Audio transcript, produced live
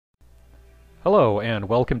Hello, and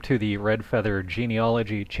welcome to the Red Feather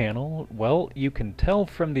Genealogy channel. Well, you can tell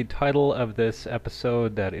from the title of this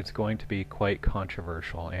episode that it's going to be quite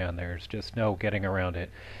controversial, and there's just no getting around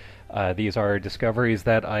it. These are discoveries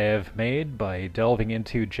that I have made by delving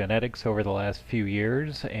into genetics over the last few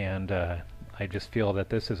years, and I just feel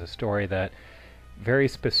that this is a story that very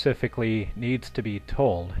specifically needs to be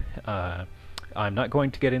told. I'm not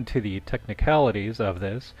going to get into the technicalities of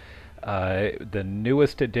this. The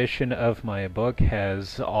newest edition of my book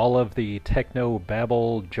has all of the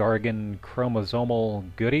techno-babble jargon chromosomal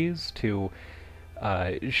goodies to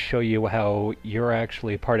show you how you're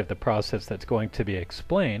actually part of the process that's going to be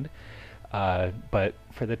explained. But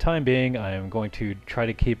for the time being, I'm going to try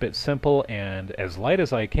to keep it simple and as light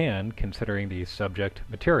as I can, considering the subject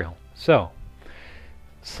material. So,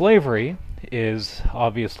 slavery is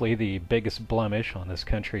obviously the biggest blemish on this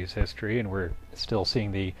country's history, and we're still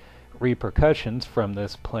seeing the repercussions from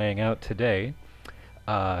this playing out today.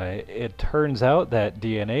 It turns out that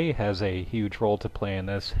DNA has a huge role to play in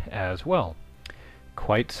this as well.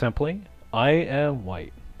 Quite simply, I am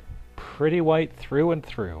white. Pretty white through and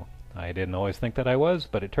through. I didn't always think that I was,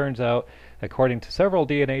 but it turns out, according to several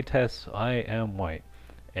DNA tests, I am white.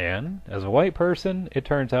 And, as a white person, it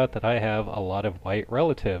turns out that I have a lot of white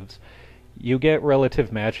relatives. You get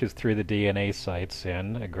relative matches through the DNA sites,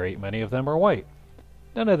 and a great many of them are white.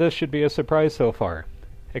 None of this should be a surprise so far,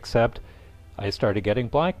 except I started getting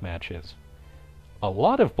black matches. A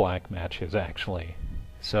lot of black matches, actually.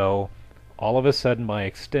 So, all of a sudden my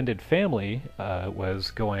extended family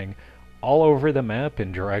was going all over the map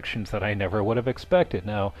in directions that I never would have expected.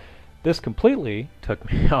 Now, this completely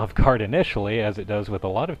took me off guard initially, as it does with a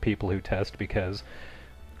lot of people who test, because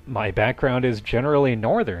my background is generally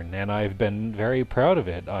northern, and I've been very proud of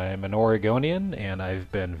it. I'm an Oregonian, and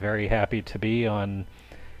I've been very happy to be on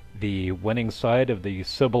the winning side of the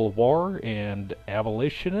Civil War and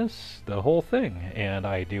abolitionists, the whole thing. And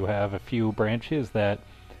I do have a few branches that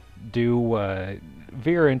do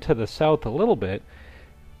veer into the south a little bit,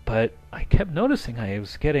 but I kept noticing I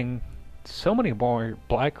was getting so many more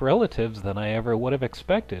black relatives than I ever would have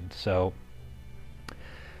expected. So,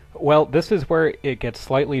 well, this is where it gets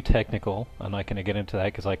slightly technical. I'm not going to get into that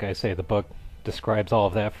because, like I say, the book describes all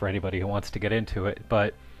of that for anybody who wants to get into it.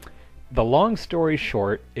 But the long story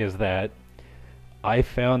short is that I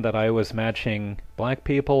found that I was matching black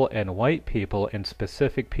people and white people in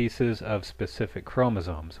specific pieces of specific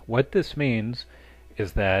chromosomes. What this means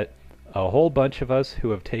is that a whole bunch of us who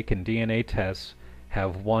have taken DNA tests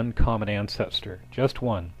have one common ancestor, just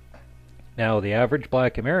one. Now, the average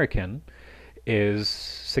black American is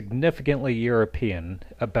significantly European,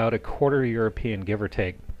 about a quarter European, give or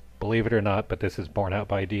take. Believe it or not, but this is borne out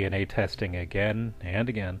by DNA testing again and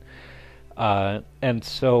again. And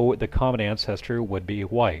so the common ancestor would be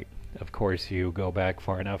white. Of course, you go back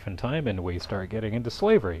far enough in time and we start getting into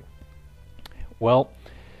slavery. Well,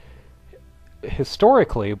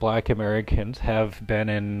 historically, black Americans have been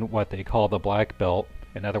in what they call the Black Belt,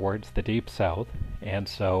 in other words, the Deep South, and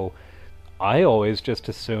so I always just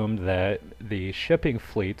assumed that the shipping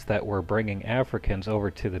fleets that were bringing Africans over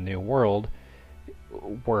to the New World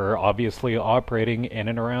were obviously operating in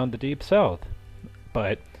and around the Deep South.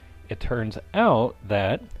 But it turns out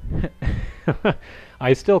that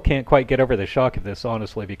I still can't quite get over the shock of this,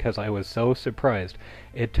 honestly, because I was so surprised.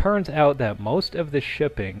 It turns out that most of the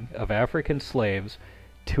shipping of African slaves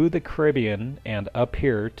to the Caribbean and up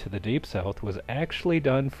here to the Deep South was actually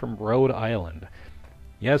done from Rhode Island.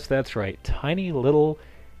 Yes, that's right, tiny little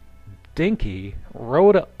dinky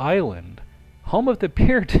Rhode Island, home of the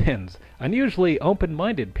Puritans, unusually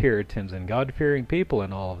open-minded Puritans and God-fearing people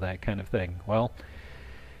and all of that kind of thing. Well,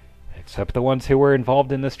 except the ones who were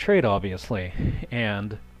involved in this trade, obviously.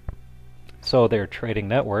 And so their trading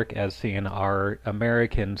network, as seen our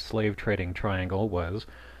American slave trading triangle, was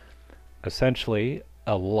essentially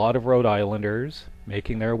a lot of Rhode Islanders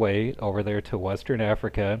making their way over there to Western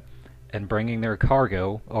Africa and bringing their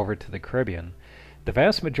cargo over to the Caribbean. The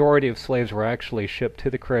vast majority of slaves were actually shipped to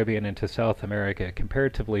the Caribbean and to South America.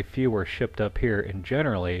 Comparatively few were shipped up here, and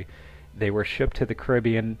generally they were shipped to the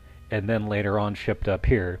Caribbean and then later on shipped up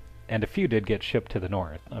here. And a few did get shipped to the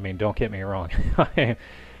north. I mean, don't get me wrong.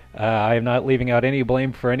 I'm not leaving out any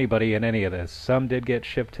blame for anybody in any of this. Some did get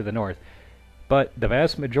shipped to the north. But the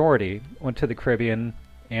vast majority went to the Caribbean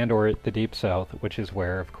and or the Deep South, which is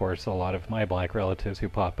where, of course, a lot of my black relatives who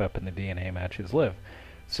pop up in the DNA matches live.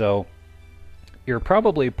 So you're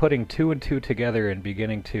probably putting two and two together and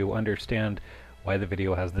beginning to understand why the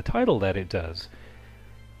video has the title that it does.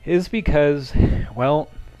 Is because, well,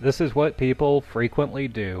 this is what people frequently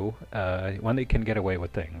do when they can get away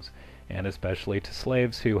with things, and especially to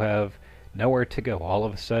slaves who have nowhere to go. All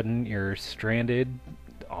of a sudden, you're stranded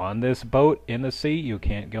on this boat in the sea. You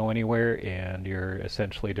can't go anywhere, and you're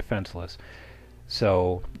essentially defenseless.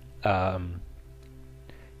 So,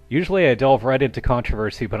 usually I delve right into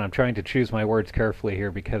controversy, but I'm trying to choose my words carefully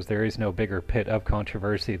here because there is no bigger pit of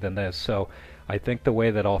controversy than this. So, I think the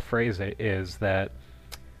way that I'll phrase it is that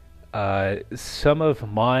some of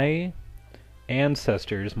my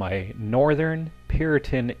ancestors, my northern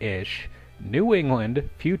Puritan-ish New England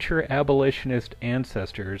future abolitionist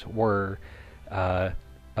ancestors, were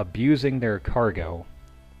abusing their cargo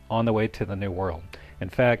on the way to the New World. In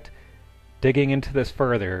fact, digging into this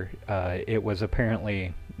further, it was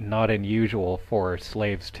apparently not unusual for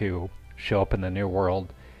slaves to show up in the New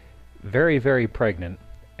World very, very pregnant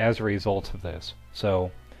as a result of this. So,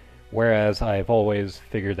 whereas I've always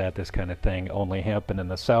figured that this kind of thing only happened in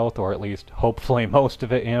the South, or at least hopefully most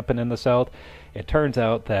of it happened in the South, it turns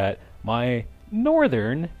out that my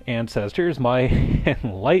northern ancestors, my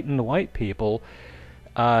enlightened white people,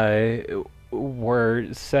 were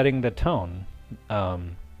setting the tone.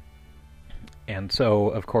 And so,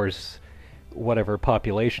 of course, whatever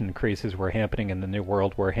population increases were happening in the New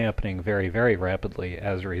World were happening very, very rapidly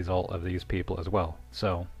as a result of these people as well.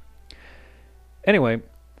 So, anyway,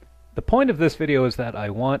 the point of this video is that I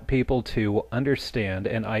want people to understand,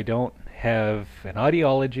 and I don't have an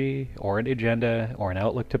ideology or an agenda or an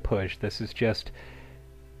outlook to push. This is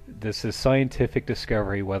scientific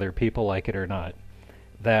discovery, whether people like it or not,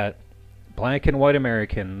 that black and white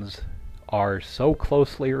Americans are so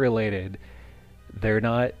closely related. They're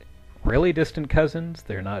not really distant cousins,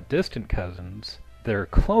 they're not distant cousins, they're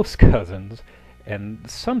close cousins, and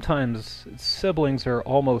sometimes siblings are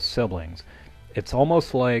almost siblings. It's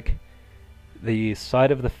almost like the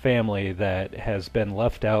side of the family that has been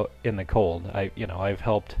left out in the cold. I've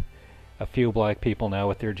helped a few black people now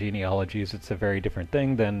with their genealogies. It's a very different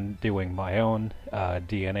thing than doing my own.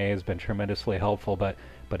 DNA has been tremendously helpful, but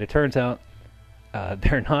it turns out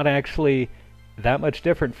they're not actually that much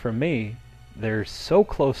different from me. They're so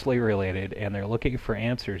closely related, and they're looking for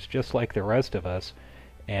answers just like the rest of us.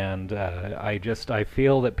 And I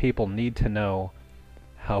feel that people need to know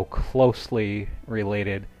how closely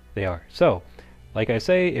related they are. So, like I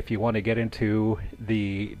say, if you want to get into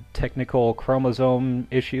the technical chromosome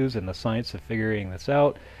issues and the science of figuring this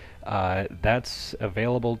out, that's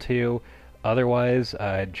available to you. Otherwise,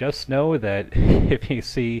 just know that if you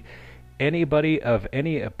see anybody of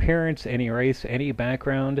any appearance, any race, any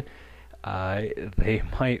background, they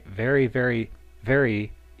might very, very,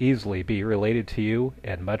 very easily be related to you,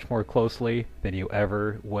 and much more closely than you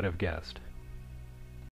ever would have guessed.